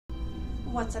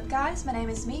What's up guys, my name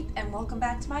is Meep and welcome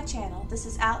back to my channel. This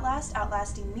is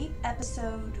Outlast-Outlasting Meep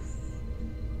episode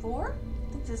 4?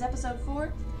 I think this is episode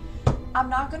 4. I'm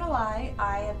not gonna lie,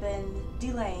 I have been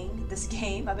delaying this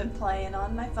game. I've been playing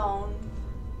on my phone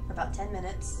for about 10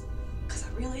 minutes because I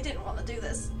really didn't want to do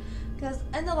this. Because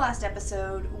in the last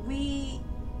episode, we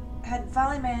had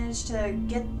finally managed to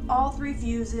get all 3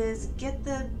 fuses, get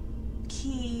the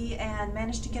key, and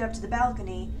managed to get up to the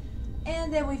balcony.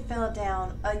 And then we fell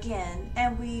down again,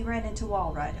 and we ran into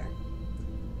Walrider,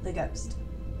 the ghost.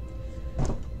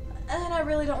 And I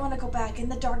really don't want to go back in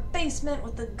the dark basement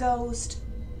with the ghost.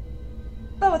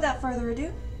 But without further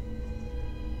ado,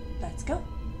 let's go.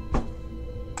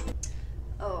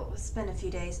 Oh, it's been a few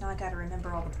days, now I gotta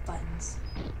remember all the buttons.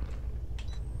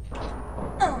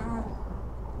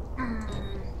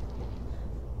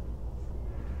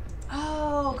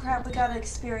 Oh crap, we gotta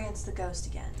experience the ghost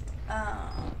again.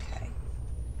 Okay.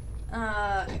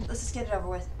 Okay, let's just get it over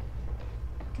with.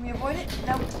 Can we avoid it?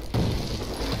 Nope.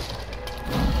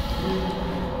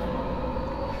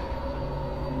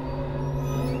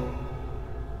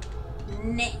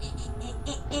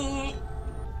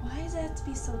 Why does it have to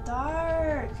be so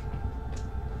dark?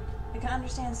 I can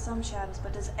understand some shadows,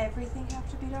 but does everything have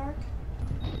to be dark?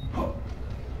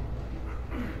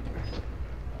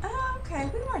 Oh, okay,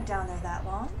 we weren't down there that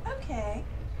long. Okay.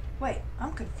 Wait,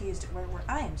 I'm confused at where we're.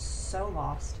 I am so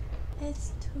lost.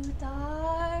 It's too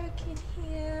dark in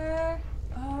here.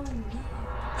 Oh no.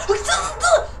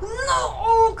 No!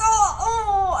 Oh god!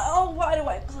 Oh, why do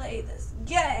I play this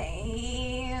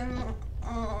game?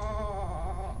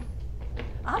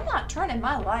 I'm not turning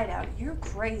my light out. You're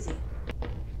crazy.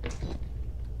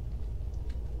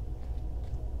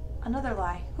 Another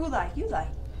lie. Who lie? You lie.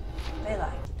 They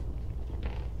lie.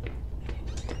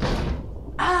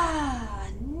 Ah,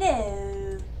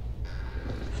 no.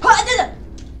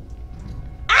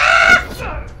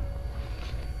 Ah!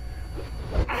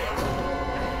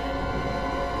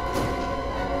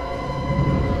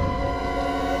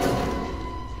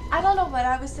 I don't know what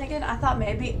I was thinking. I thought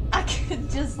maybe I could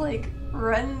just like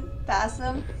run past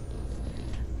them.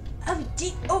 How? I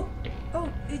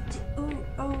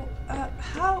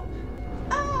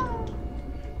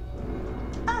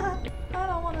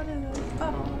don't want to do this.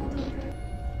 I don't want to do this.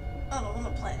 I don't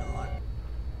want to play no more.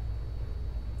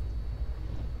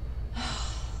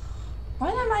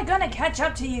 When am I gonna catch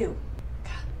up to you?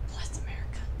 God bless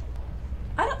America.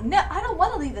 I don't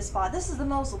want to leave this spot. This is the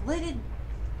most lit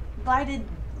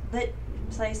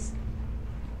place.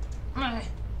 I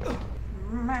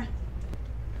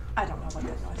don't know what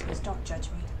that noise was. Don't judge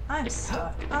me. I'm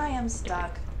stuck. I am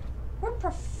stuck. We're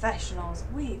professionals.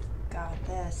 We've got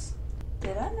this.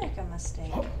 Did I make a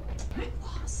mistake? I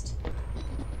lost.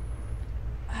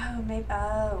 Oh, maybe.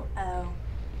 Oh.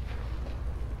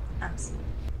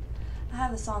 I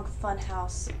have the song Fun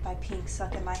House by Pink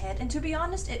stuck in my head, and to be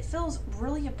honest, it feels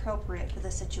really appropriate for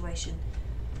this situation.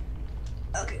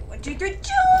 Okay, 1, 2, 3, jump!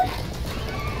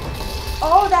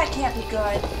 Oh, that can't be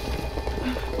good.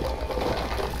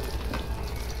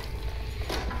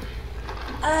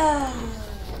 Oh.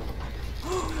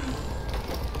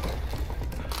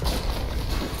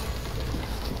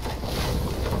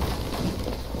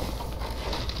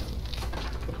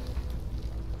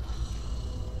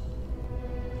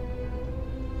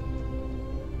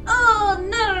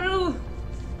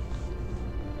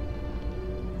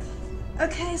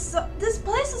 Okay, so this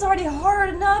place is already hard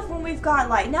enough when we've got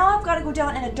light. Now I've got to go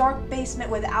down in a dark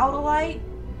basement without a light.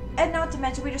 And not to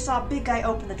mention, we just saw a big guy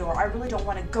open the door. I really don't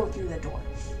want to go through the door.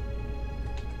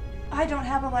 I don't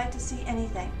have a light to see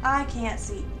anything. I can't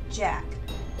see jack.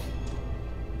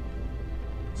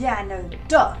 Yeah, no,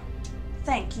 duh.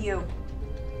 Thank you.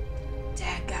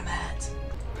 Dadgummit.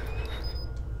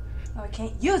 Oh, I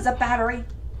can't use a battery.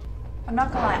 I'm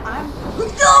not gonna lie, I'm...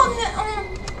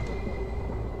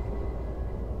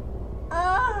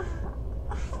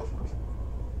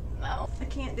 No, I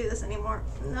can't do this anymore.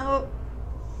 No.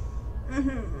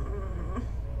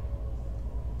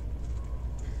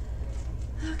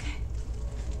 Okay.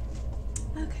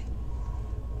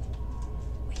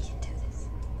 We can do this.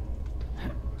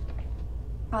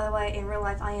 By the way, in real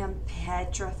life, I am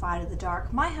petrified of the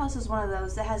dark. My house is one of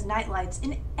those that has night lights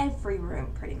in every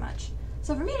room, pretty much.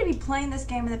 So for me to be playing this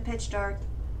game in the pitch dark,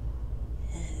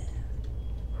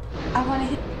 I want to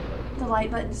hit the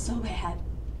light button so bad.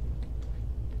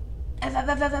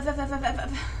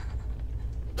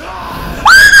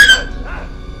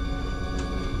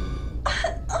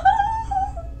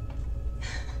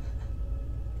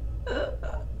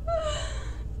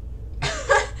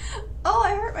 Oh,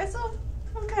 I hurt myself.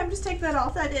 Okay, I'm just taking that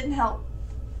off. That didn't help.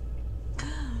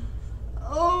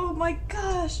 Oh my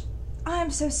gosh.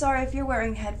 I'm so sorry if you're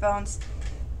wearing headphones.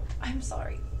 I'm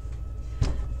sorry.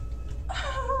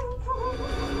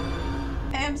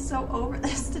 I am so over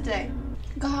this today.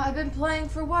 God, I've been playing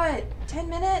for what? 10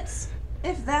 minutes?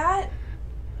 If that?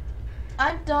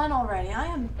 I'm done already. I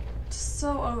am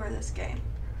so over this game.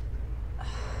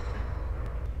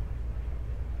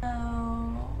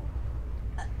 Oh,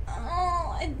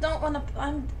 I don't want to.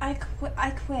 I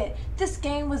quit. This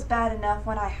game was bad enough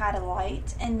when I had a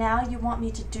light, and now you want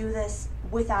me to do this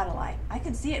without a light. I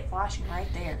can see it flashing right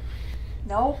there.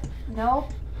 Nope.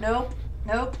 Nope. Nope.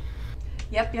 Nope.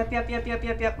 Yep. We gotta go.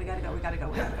 We gotta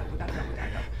go.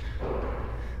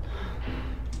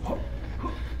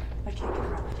 I can't get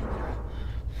around.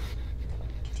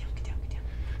 Get down.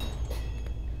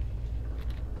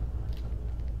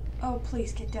 Oh,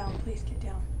 please get down.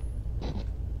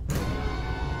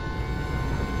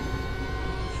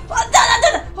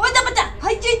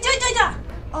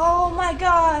 Oh my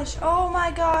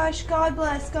gosh. God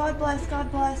bless.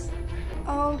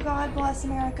 Oh, God bless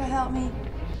America. Help me.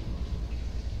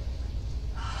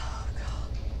 Oh, God.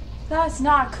 That's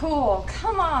not cool.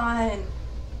 Come on.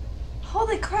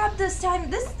 Holy crap, this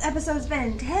episode's been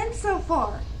intense so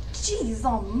far. Jeez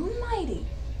almighty.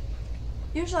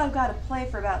 Usually I've got to play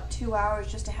for about 2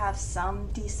 hours just to have some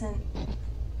decent...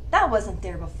 That wasn't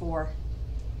there before.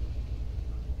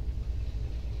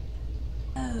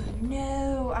 Oh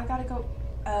no, I gotta go...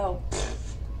 Oh.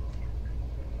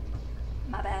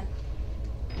 My bad.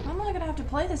 I'm only gonna have to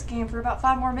play this game for about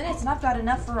 5 more minutes and I've got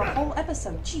enough for a whole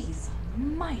episode. Jeez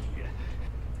almighty.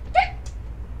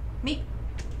 Meep.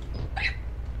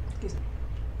 Excuse me.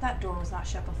 That door was not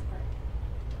shut before.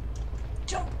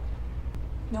 Jump!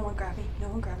 No one grab me.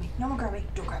 Don't grab me.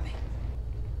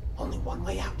 Only one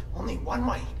way out. Only one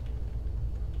way.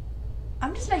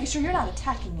 I'm just making sure you're not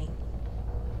attacking me.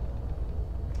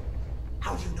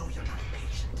 How do you know you're not a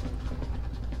patient?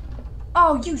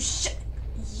 Oh, you.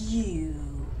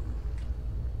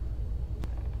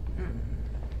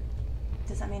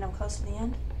 Does that mean I'm close to the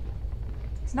end?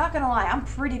 It's not gonna lie, I'm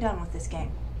pretty done with this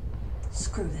game.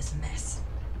 Screw this mess.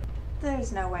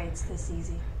 There's no way it's this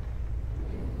easy.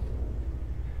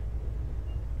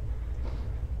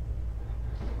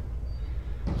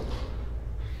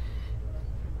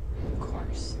 Of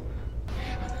course.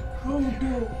 Oh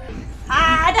no.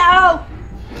 Ah, no!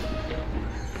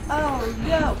 Oh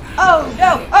no.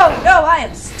 Oh no, I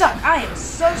am stuck. I am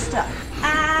so stuck.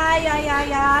 Ay.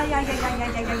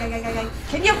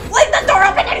 Can you fling the door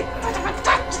open?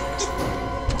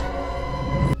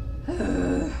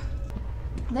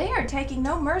 They are taking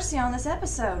no mercy on this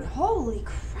episode. Holy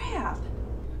crap.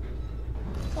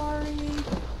 Sorry.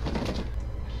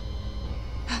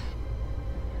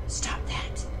 Stop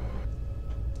that.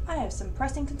 I have some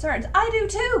pressing concerns. I do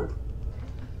too.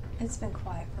 It's been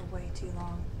quiet for way too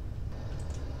long.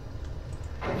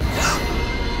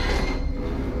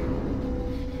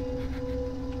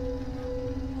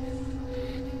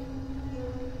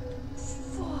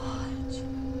 Fudge.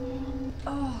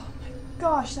 Oh my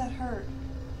gosh, that hurt.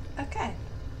 Okay.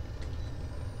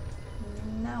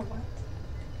 Now what?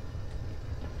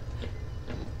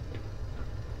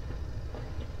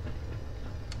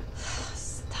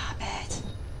 Stop it.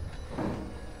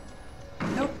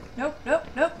 Nope.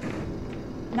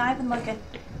 Not even looking.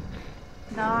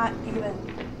 Not even.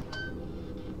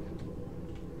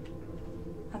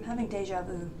 I'm having deja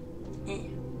vu.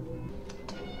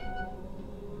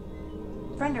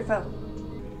 Friend or foe?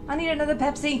 I need another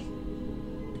Pepsi.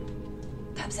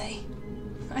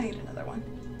 I need another one.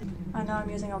 I know I'm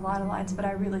using a lot of lights, but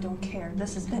I really don't care.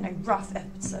 This has been a rough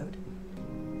episode.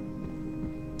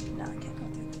 No, I can't go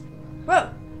through.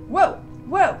 Whoa!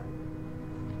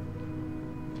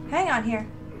 Hang on here.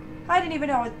 I didn't even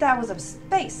know that was a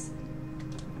space.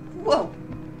 Whoa!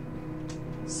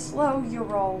 Slow your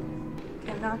roll.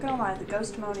 I'm not gonna lie, the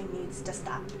ghost moaning needs to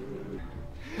stop.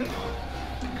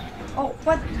 Oh,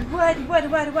 what?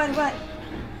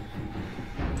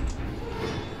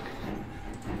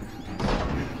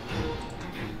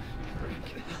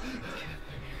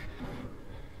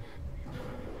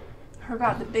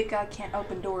 Forgot the big guy can't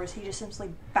open doors. He just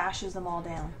simply bashes them all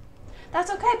down. That's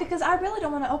okay, because I really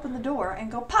don't want to open the door and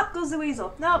go, pop goes the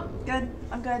weasel. Nope, good.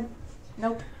 I'm good.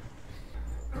 Nope.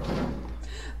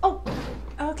 Oh,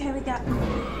 okay, we got...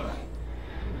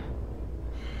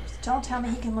 Just don't tell me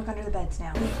he can look under the beds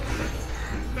now.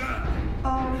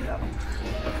 Oh, no.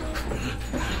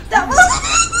 That was...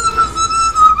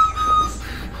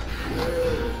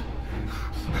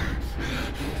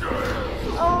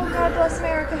 Oh, God bless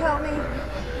America, help me.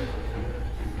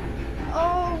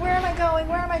 Oh, where am I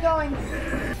going?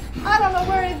 I don't know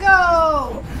where to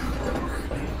go.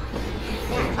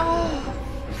 Oh.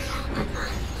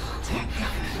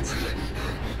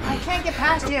 get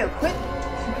past you. Quit.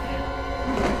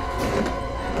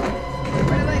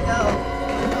 Where do I go?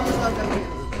 I'm so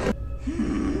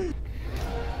confused.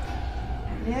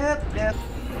 Yep.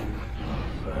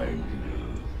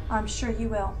 I'm sure you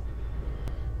will.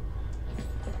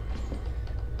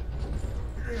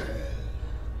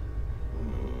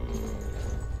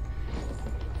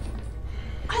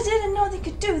 I didn't know they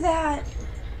could do that.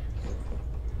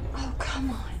 Oh, come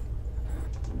on.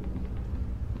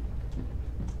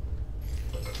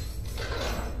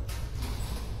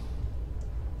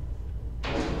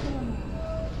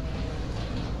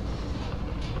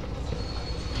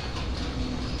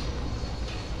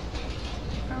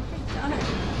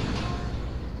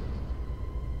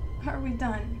 Are we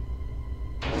done?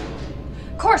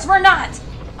 Of course we're not!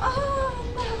 Oh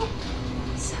no!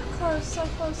 So close, so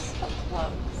close, so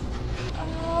close.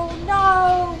 Oh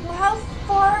no! How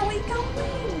far are we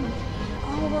going?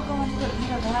 Oh, we're going to the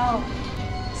pit of hell.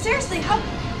 Seriously, how?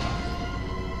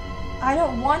 I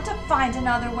don't want to find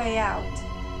another way out.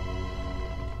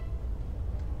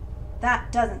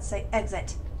 That doesn't say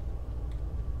exit.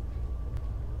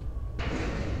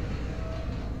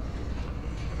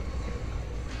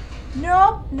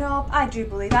 Nope, I do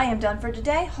believe I am done for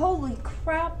today. Holy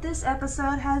crap, this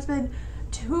episode has been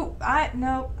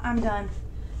nope, I'm done.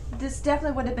 This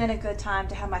definitely would have been a good time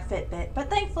to have my Fitbit, but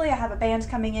thankfully I have a band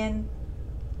coming in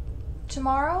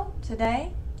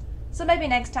today. So maybe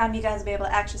next time you guys will be able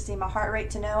to actually see my heart rate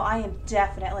to know I am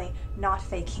definitely not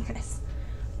faking this.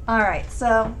 Alright,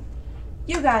 so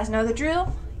you guys know the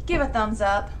drill. Give a thumbs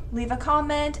up, leave a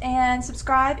comment, and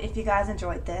subscribe if you guys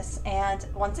enjoyed this. And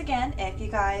once again, if you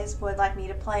guys would like me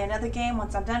to play another game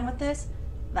once I'm done with this,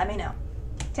 let me know.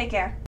 Take care.